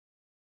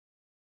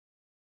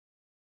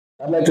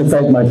I'd like to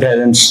thank my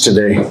parents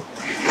today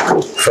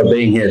for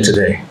being here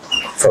today,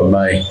 for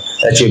my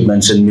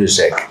achievements in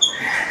music.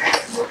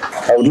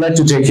 I would like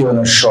to take you on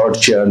a short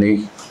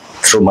journey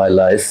through my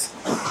life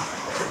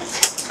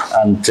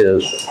until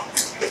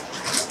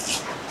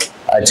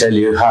I tell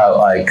you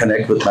how I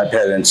connect with my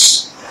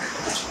parents,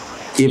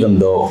 even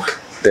though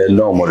they're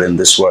no more in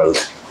this world.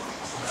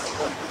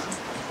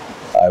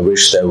 I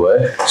wish they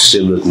were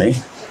still with me.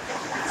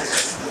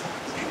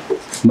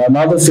 My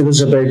mother,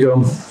 Firiye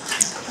Dao,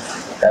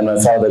 and my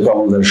father,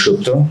 Kokhono Dekhecho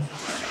Shopne,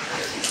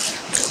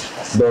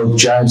 both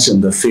giants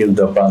in the field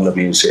of Bangla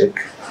music,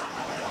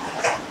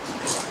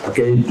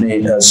 gave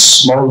me a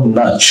small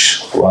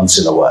nudge once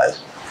in a while.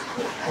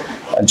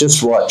 I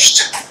just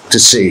watched to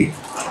see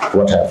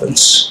what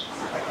happens.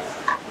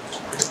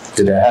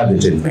 Did I have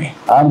it in me?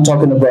 I'm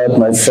talking about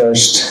my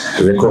first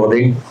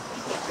recording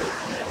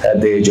at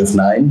the age of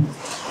 9,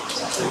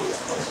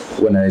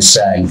 when I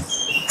sang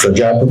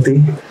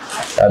Prajapati,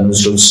 a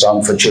Nuzrul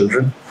song for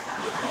children,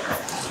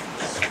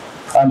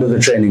 under the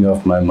training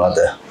of my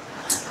mother.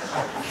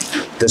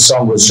 The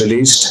song was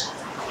released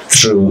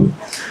through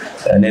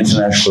an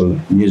international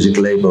music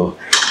label,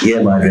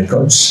 EMI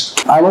Records.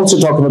 I'm also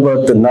talking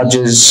about the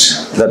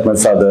nudges that my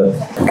father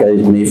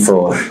gave me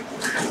for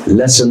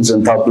lessons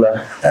in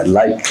tabla and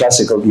light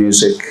classical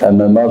music, and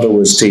my mother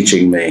was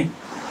teaching me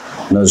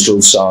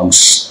Nuzrul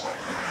songs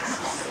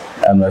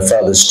and my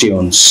father's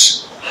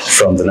tunes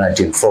from the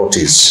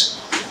 1940s.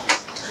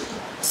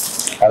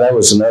 And that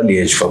was an early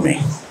age for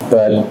me.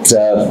 But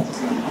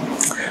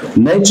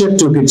nature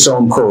took its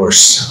own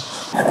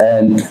course.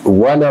 And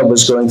while I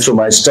was going through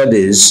my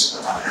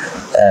studies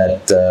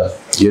at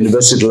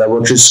University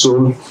Laboratory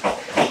School,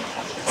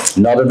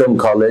 Notre Dame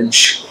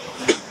College,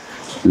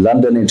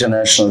 London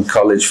International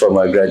College for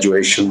my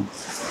graduation,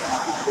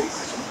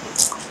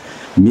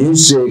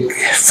 music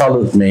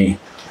followed me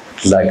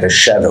like a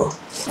shadow.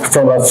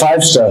 From a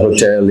 5-star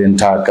hotel in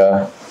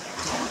Dhaka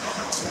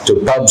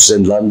to pubs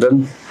in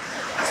London,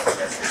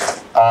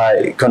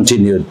 I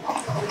continued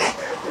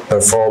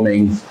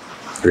performing,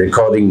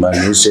 recording my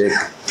music,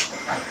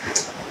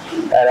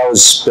 and I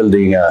was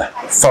building a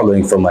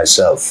following for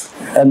myself.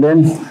 And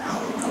then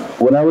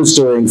when I was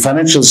doing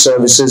financial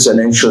services and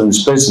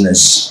insurance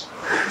business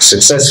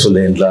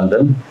successfully in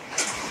London,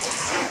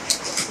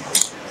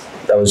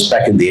 that was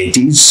back in the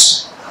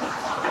 80s,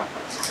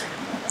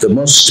 the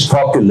most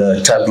popular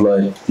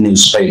tabloid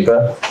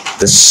newspaper,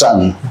 The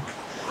Sun,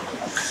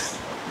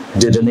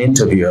 did an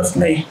interview of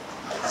me,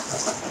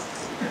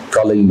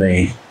 calling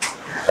me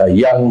a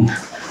young,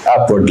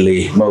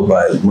 upwardly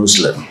mobile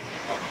Muslim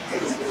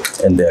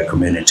in their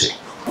community.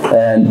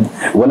 And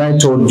when I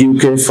toured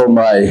UK for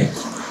my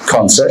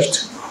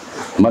concert,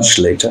 much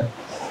later,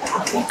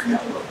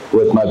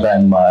 with my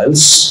band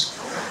Miles,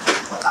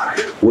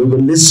 we were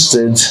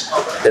listed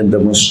in the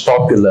most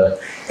popular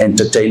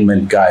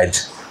entertainment guide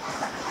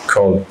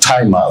called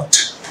Time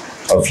Out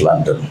of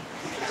London.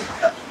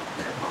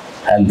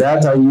 And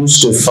that I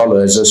used to follow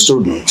as a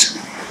student.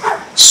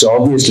 So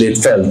obviously it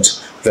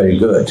felt very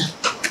good.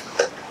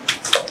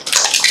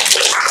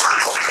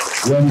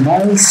 When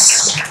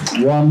Miles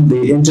won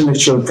the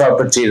intellectual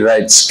property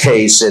rights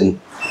case in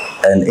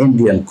an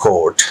Indian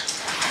court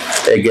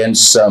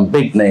against some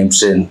big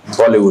names in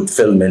Bollywood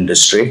film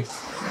industry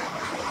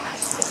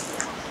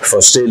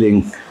for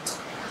stealing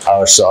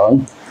our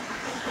song,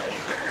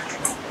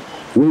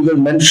 we were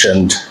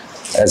mentioned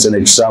as an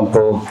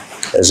example,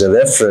 as a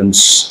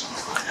reference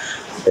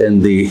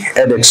in the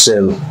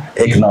Edexcel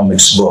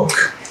economics book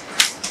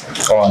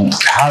on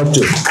how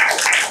to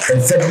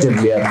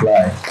effectively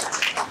apply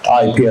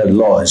IPR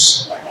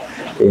laws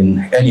in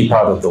any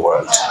part of the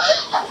world.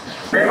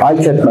 I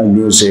kept my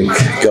music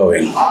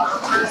going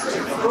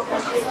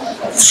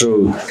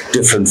through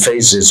different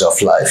phases of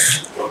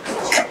life.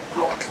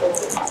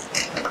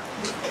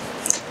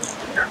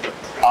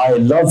 I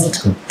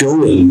loved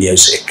doing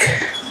music,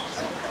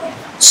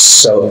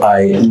 so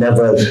I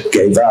never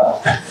gave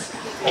up.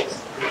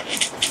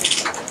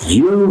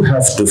 You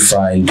have to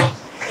find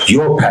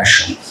your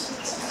passion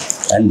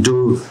and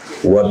do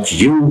what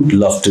you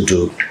love to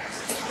do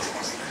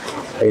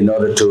in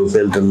order to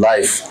build a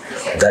life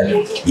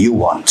that you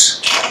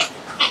want.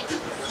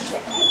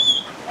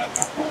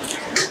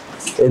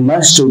 In my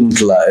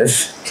student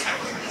life,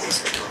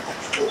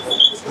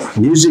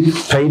 music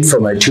paid for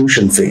my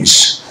tuition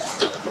fees.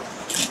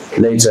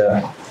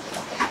 Later,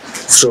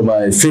 through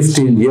my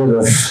 15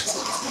 years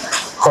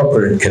of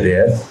corporate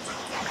career,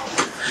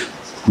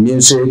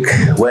 music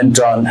went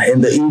on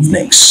in the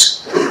evenings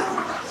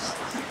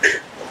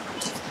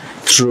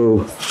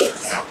through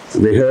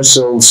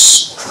rehearsals,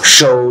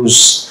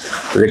 shows,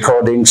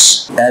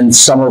 recordings, and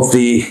some of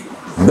the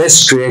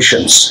best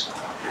creations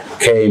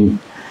came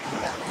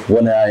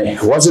when I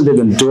wasn't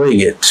even doing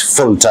it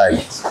full time.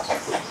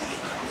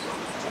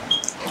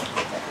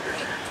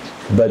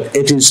 But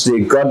it is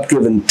the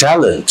God-given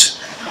talent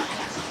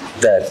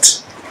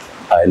that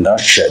I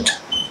nurtured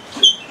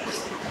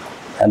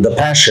and the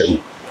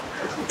passion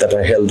that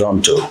I held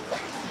on to.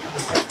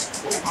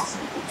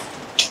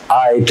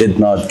 I did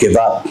not give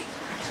up.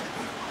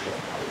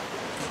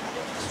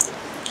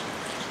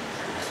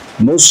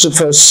 Most of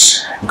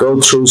us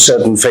go through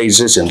certain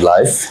phases in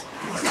life,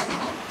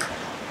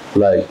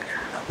 like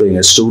being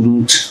a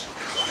student,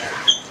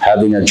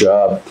 having a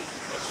job,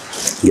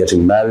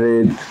 getting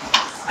married,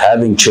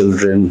 having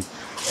children,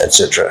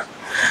 etc.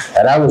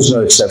 And I was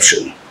no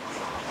exception.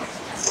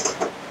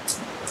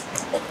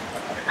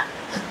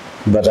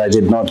 But I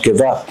did not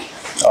give up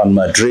on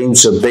my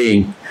dreams of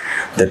being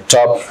the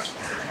top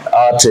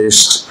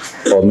artist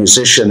or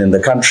musician in the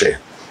country.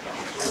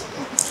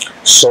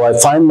 So I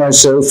find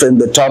myself in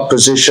the top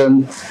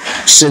position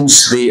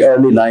since the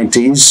early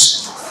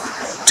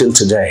 90s till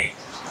today.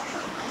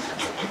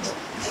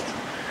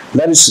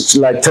 That is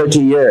like 30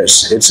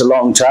 years. It's a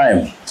long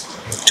time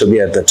to be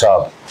at the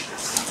top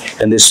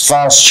in this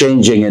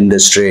fast-changing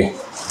industry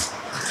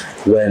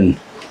when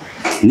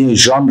new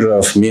genre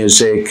of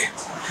music,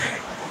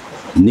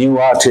 new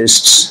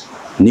artists,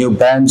 new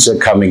bands are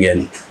coming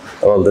in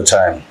all the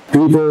time.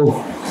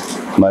 People,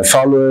 my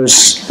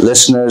followers,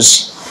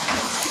 listeners,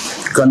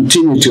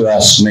 continue to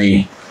ask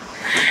me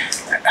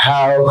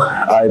how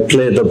I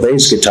play the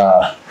bass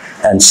guitar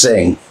and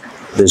sing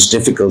these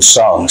difficult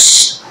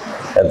songs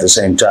at the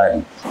same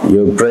time.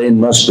 Your brain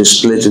must be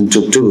split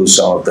into two,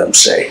 some of them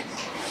say.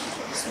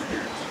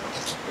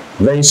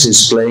 Bass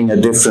is playing a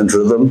different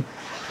rhythm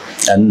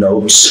and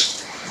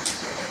notes,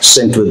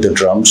 synced with the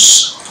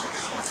drums.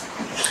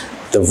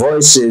 The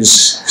voice is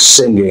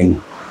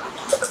singing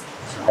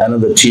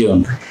another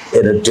tune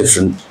in a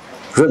different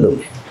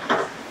rhythm.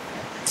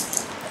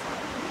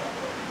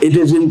 It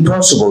is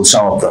impossible,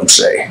 some of them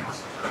say,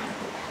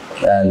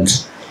 and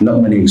not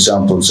many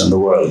examples in the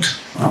world.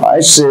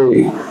 I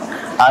say,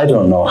 I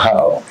don't know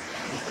how.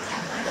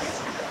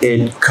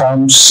 It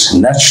comes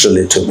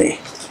naturally to me.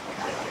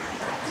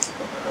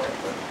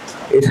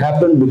 It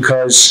happened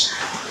because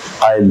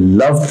I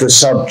loved the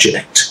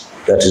subject,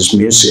 that is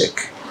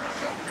music.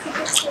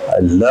 I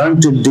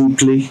learned it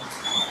deeply.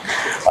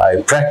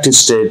 I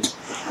practiced it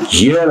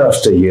year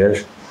after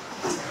year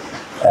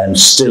and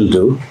still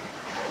do.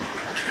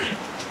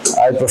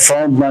 I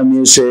performed my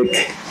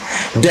music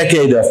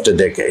decade after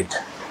decade.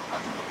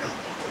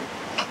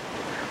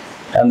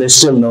 And there's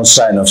still no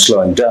sign of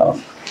slowing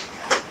down.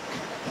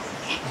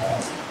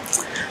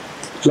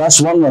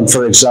 Last 1 month,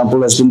 for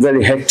example, has been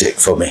very hectic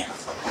for me.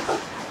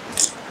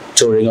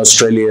 Touring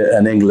Australia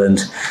and England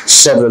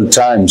several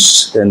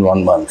times in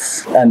 1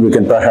 month. And we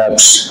can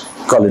perhaps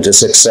call it a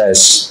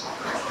success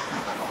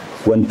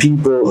when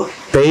people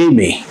pay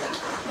me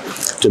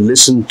to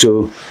listen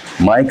to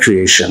my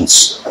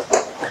creations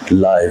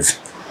live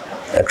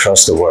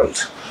across the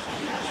world.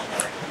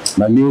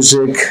 My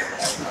music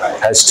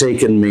has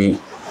taken me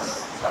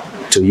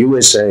to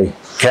USA,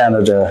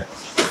 Canada,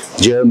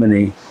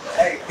 Germany,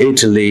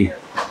 Italy,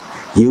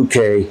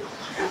 UK,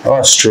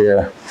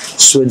 Austria,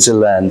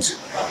 Switzerland,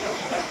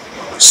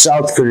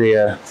 South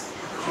Korea,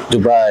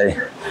 Dubai,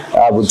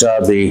 Abu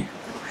Dhabi,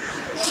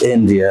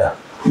 India,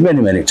 many,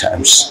 many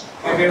times.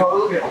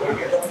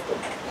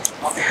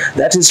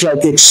 That is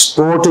like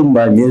exporting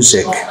my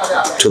music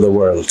to the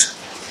world.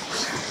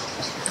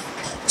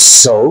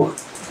 So,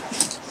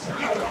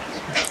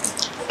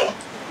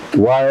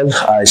 while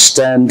I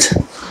stand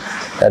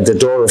at the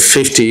door of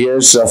 50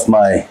 years of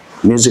my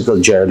musical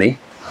journey,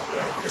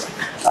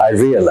 I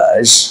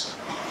realize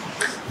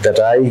that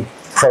I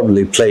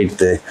probably played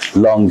the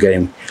long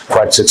game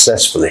quite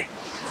successfully.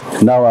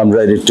 Now I'm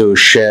ready to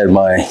share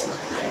my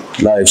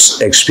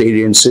life's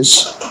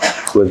experiences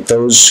with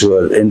those who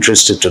are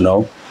interested to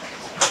know.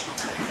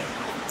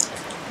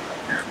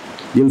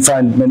 You'll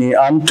find many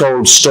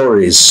untold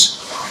stories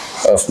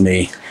of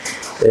me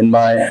in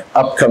my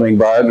upcoming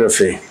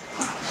biography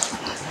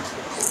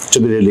to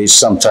be released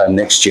sometime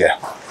next year.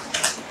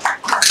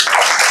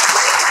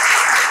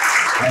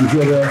 And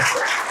here are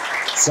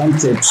some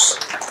tips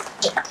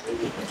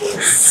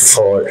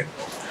for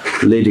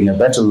leading a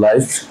better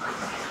life,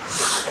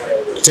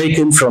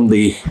 taken from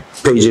the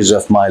pages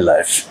of my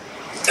life.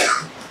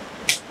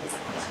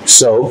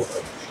 So,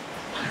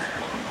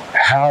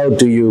 how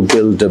do you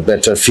build a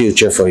better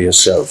future for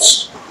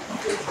yourselves?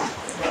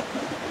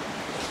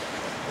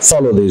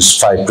 Follow these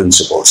 5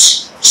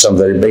 principles, some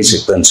very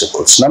basic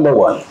principles. Number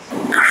 1,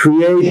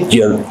 create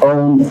your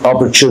own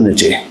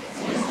opportunity.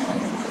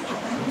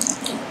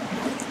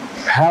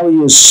 How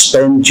you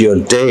spend your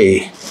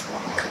day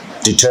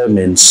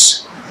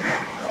determines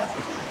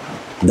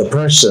the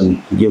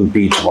person you'll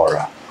be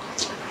tomorrow.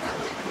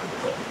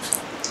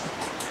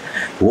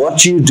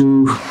 What you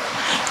do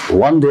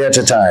one day at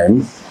a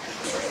time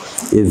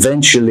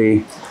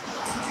eventually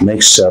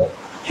makes up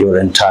your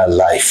entire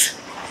life.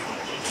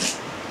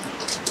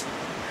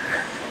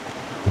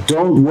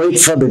 Don't wait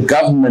for the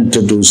government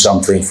to do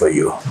something for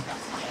you.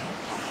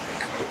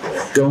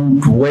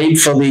 Don't wait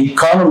for the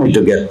economy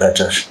to get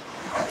better.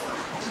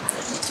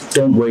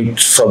 Don't wait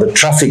for the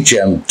traffic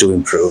jam to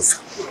improve.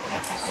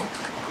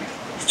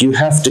 You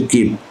have to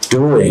keep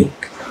doing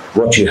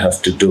what you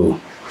have to do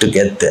to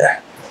get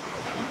there.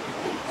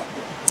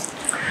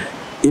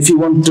 If you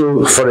want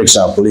to, for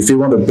example, if you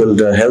want to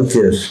build a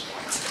healthier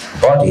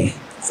body,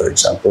 for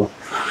example,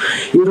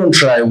 you don't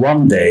try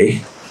one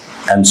day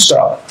and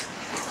stop.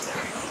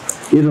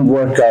 You don't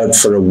work out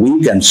for a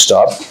week and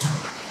stop.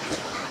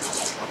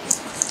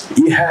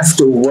 You have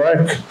to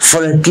work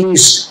for at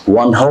least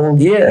one whole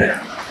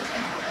year.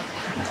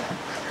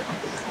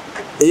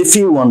 If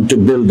you want to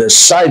build a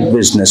side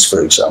business,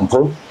 for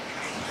example,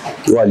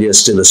 while you're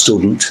still a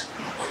student,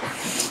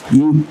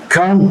 you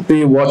can't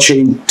be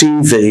watching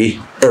TV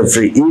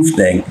every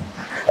evening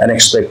and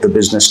expect the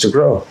business to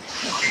grow.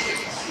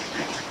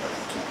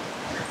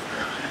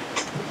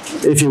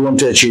 If you want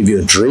to achieve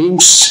your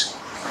dreams,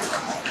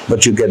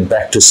 but you get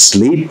back to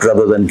sleep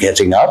rather than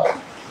getting up,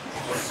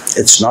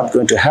 it's not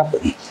going to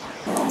happen.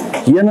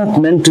 You're not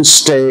meant to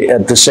stay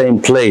at the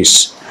same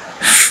place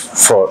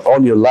for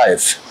all your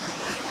life.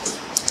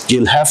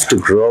 You'll have to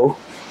grow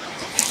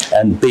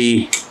and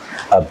be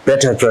a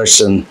better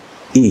person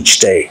each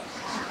day.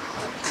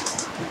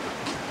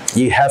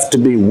 You have to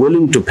be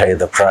willing to pay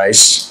the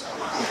price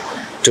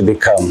to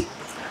become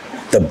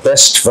the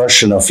best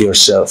version of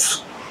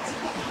yourself.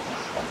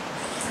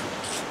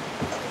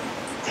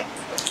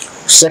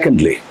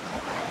 Secondly,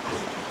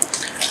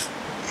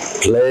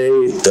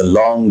 play the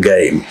long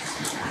game.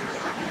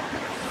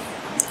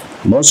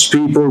 Most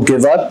people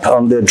give up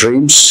on their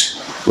dreams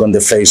when they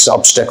face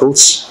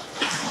obstacles,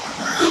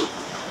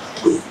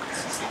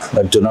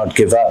 but do not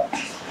give up,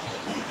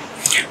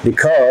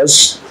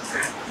 because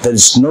there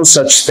is no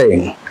such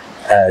thing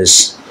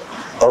as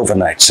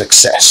overnight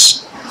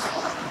success.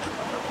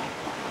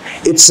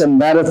 It's a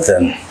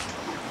marathon,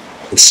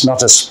 it's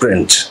not a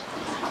sprint.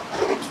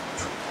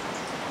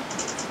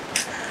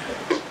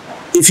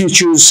 If you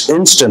choose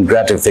instant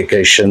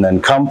gratification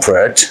and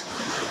comfort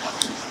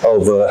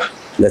over,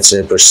 let's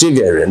say,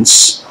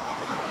 perseverance,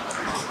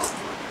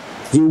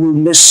 you will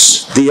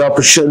miss the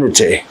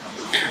opportunity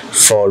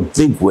for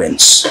big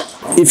wins.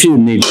 If you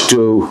need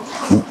to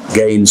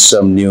gain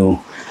some new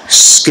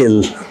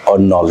skill or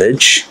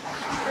knowledge,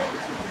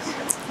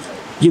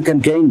 you can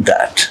gain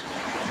that.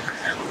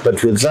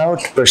 But without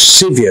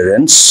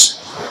perseverance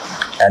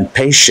and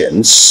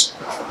patience,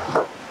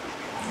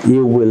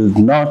 you will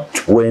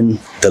not win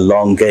the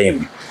long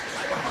game.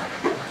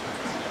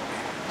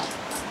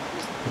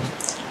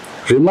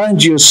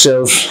 Remind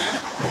yourself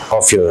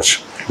of your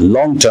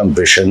long-term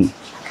vision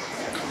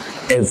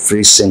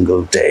every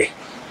single day.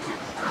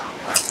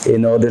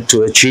 In order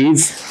to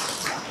achieve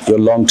your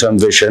long-term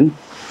vision,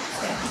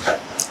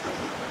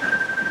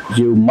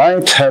 you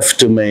might have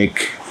to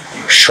make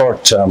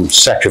short-term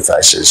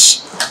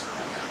sacrifices.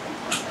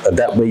 But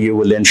that way you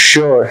will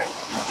ensure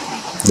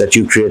that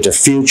you create a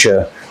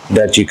future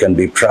that you can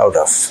be proud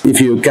of.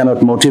 If you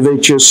cannot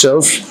motivate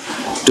yourself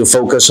to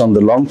focus on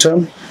the long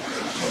term,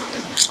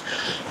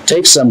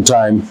 take some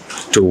time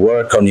to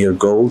work on your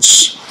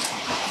goals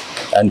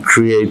and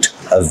create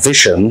a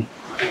vision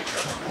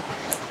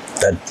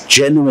that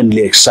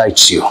genuinely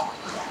excites you.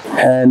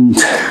 And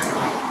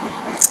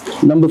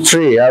number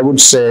 3, I would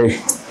say,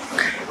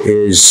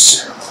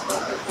 is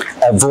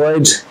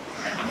avoid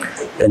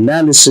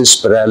analysis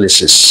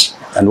paralysis.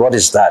 And what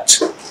is that?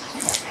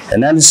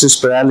 Analysis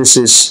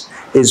paralysis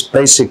is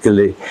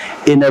basically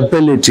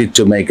inability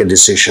to make a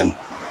decision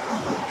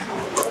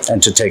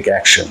and to take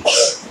action.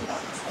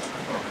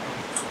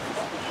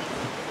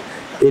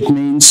 It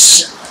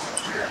means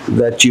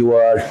that you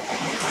are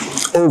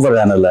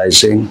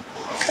overanalyzing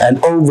and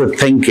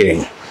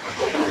overthinking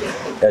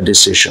a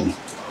decision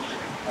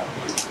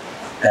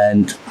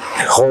and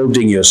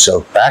holding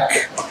yourself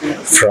back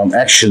from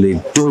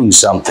actually doing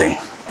something.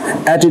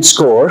 At its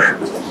core,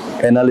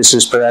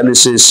 analysis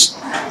paralysis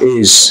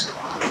is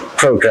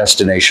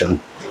procrastination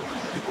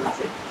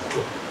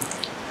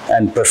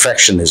and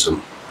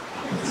perfectionism.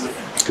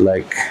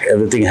 Like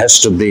everything has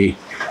to be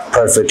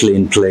perfectly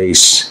in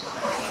place.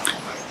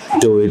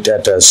 Do it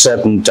at a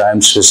certain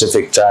time,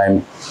 specific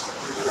time,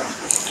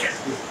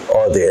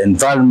 or the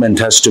environment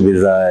has to be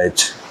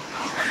right.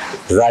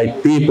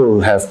 Right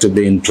people have to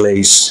be in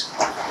place.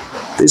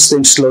 These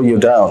things slow you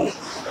down.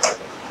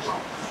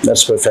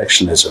 That's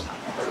perfectionism.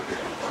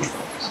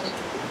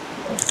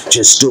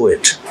 Just do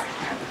it.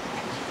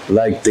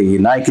 Like the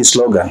Nike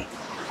slogan,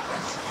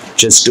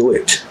 just do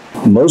it.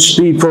 Most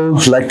people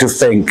like to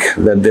think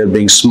that they're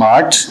being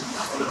smart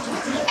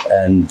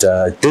and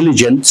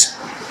diligent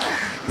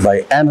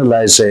by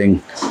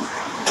analyzing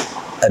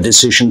a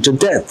decision to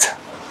death,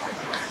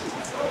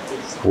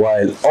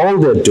 while all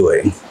they're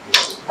doing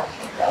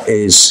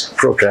is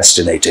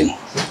procrastinating.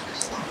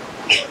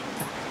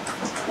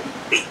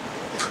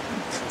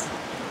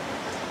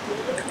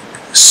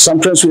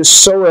 Sometimes we're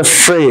so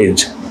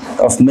afraid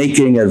of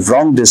making a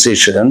wrong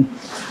decision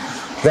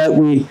that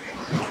we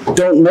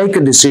don't make a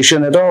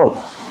decision at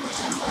all.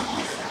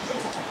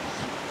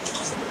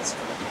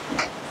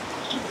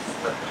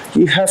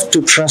 You have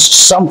to trust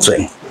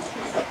something,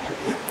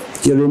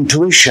 your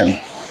intuition,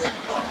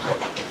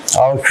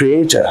 our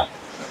creator,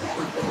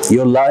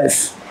 your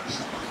life,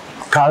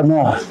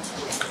 karma,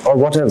 or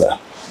whatever.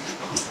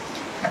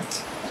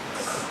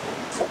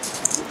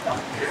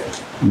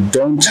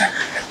 Don't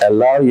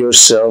allow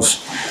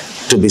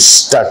yourself to be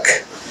stuck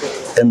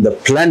in the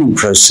planning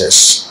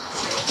process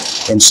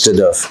instead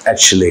of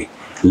actually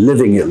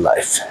living your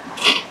life.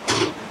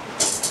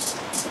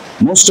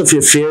 Most of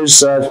your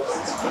fears are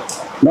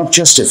not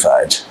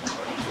justified,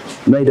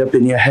 made up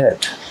in your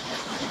head.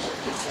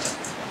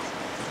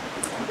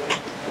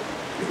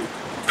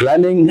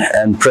 Planning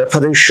and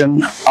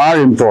preparation are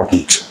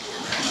important,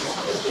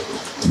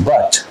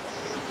 but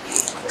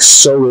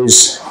so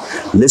is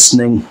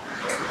listening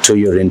to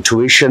your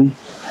intuition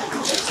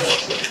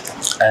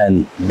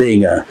and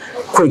being a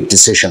quick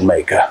decision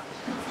maker.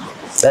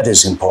 That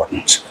is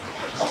important.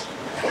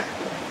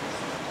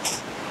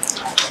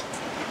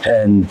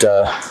 And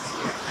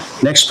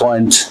next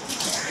point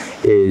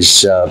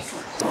is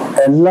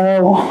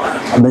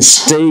allow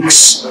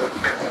mistakes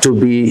to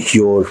be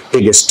your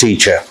biggest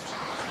teacher.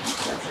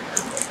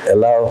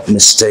 Allow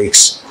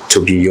mistakes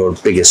to be your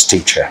biggest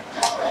teacher.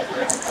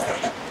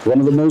 One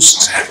of the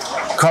most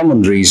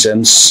common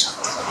reasons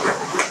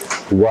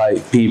why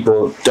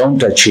people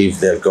don't achieve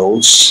their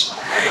goals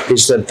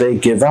is that they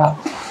give up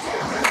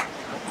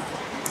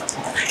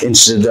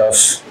instead of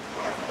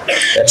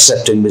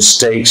accepting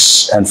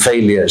mistakes and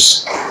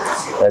failures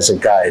as a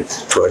guide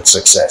towards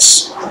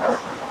success.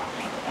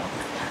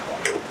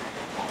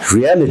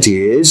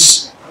 Reality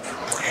is,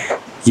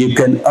 you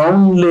can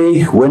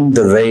only win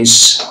the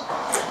race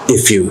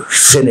if you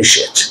finish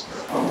it.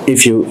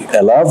 If you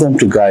allow them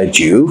to guide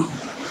you,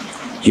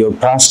 your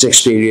past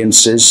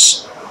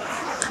experiences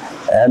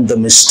and the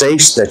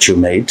mistakes that you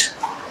made,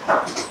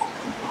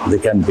 they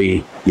can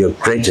be your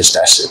greatest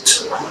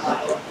asset.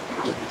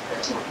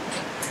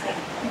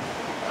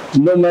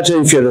 No matter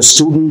if you're a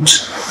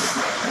student,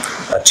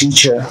 a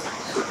teacher,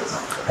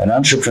 an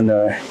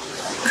entrepreneur,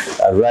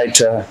 a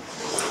writer,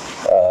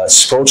 a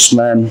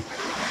sportsman,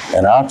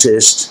 an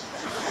artist,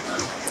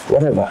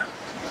 whatever.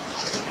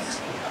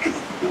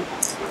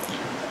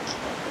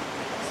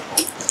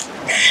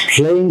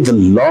 Playing the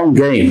long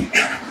game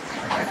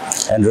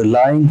and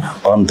relying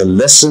on the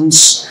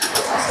lessons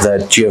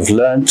that you have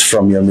learned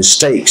from your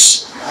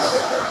mistakes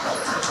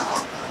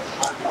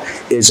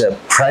is a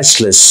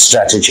priceless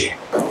strategy.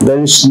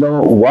 There is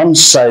no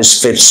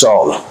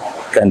one-size-fits-all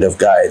kind of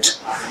guide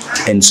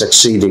in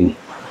succeeding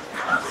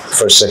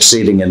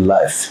in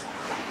life.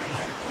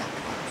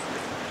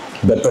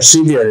 But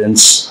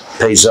perseverance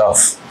pays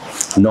off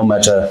no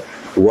matter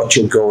what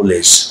your goal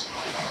is.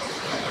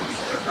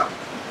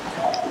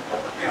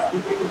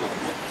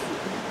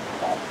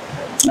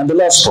 And the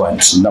last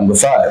point, number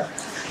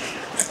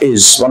 5,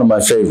 is one of my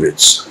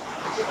favorites.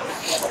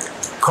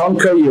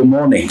 Conquer your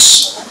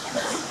mornings.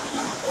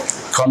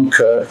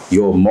 Conquer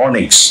your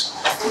mornings.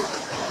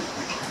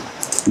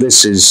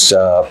 This is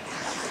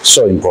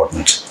so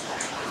important.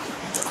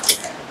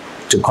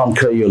 To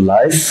conquer your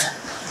life,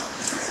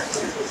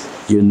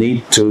 you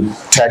need to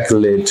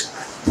tackle it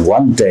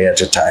one day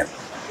at a time.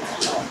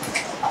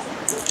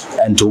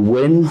 And to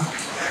win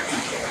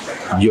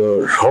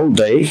your whole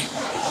day,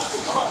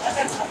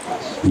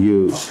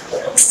 you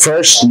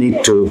first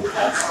need to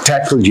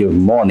tackle your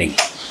morning.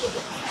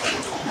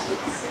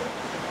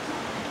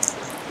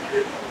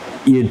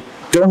 You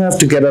don't have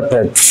to get up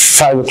at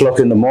 5 o'clock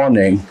in the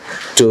morning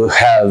to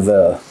have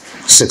a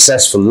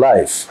successful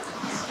life.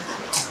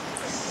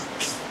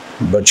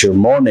 But your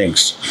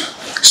mornings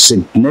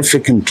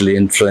significantly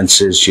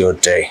influences your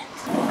day.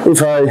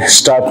 If I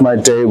start my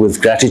day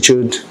with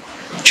gratitude,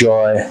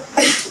 joy,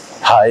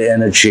 high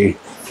energy,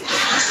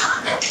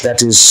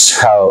 that is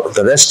how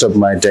the rest of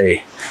my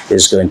day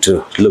is going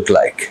to look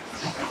like.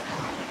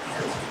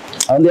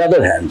 On the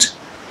other hand,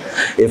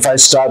 if I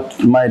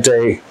start my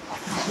day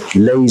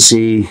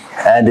lazy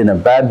and in a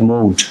bad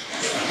mood,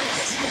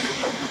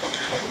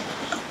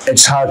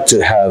 it's hard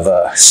to have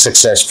a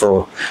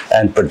successful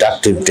and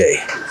productive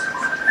day.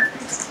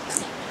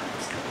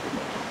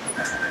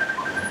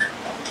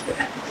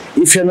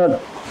 If you're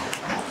not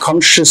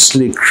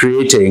consciously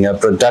creating a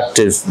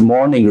productive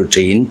morning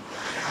routine,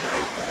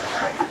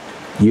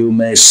 you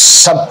may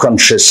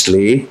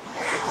subconsciously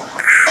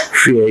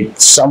create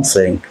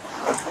something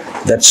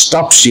that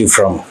stops you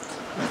from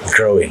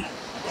growing,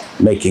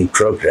 making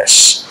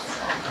progress.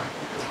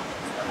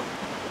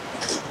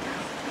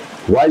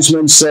 Wise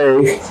men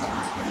say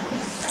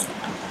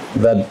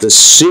that the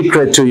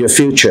secret to your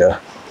future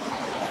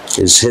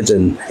is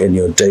hidden in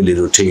your daily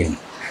routine.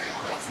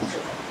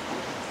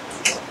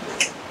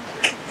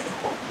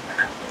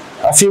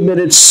 A few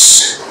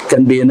minutes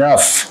can be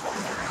enough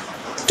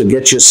to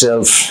get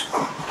yourself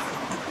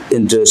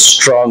into a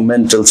strong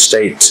mental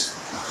state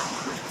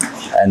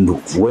and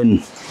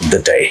win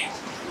the day.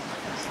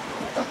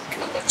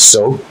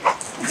 So,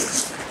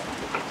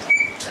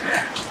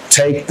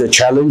 take the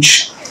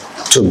challenge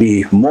to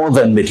be more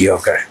than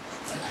mediocre.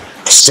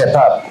 Step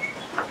up.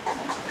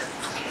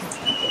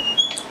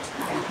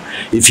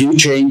 If you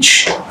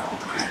change,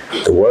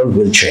 the world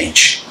will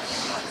change.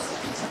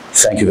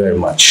 Thank you very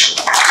much.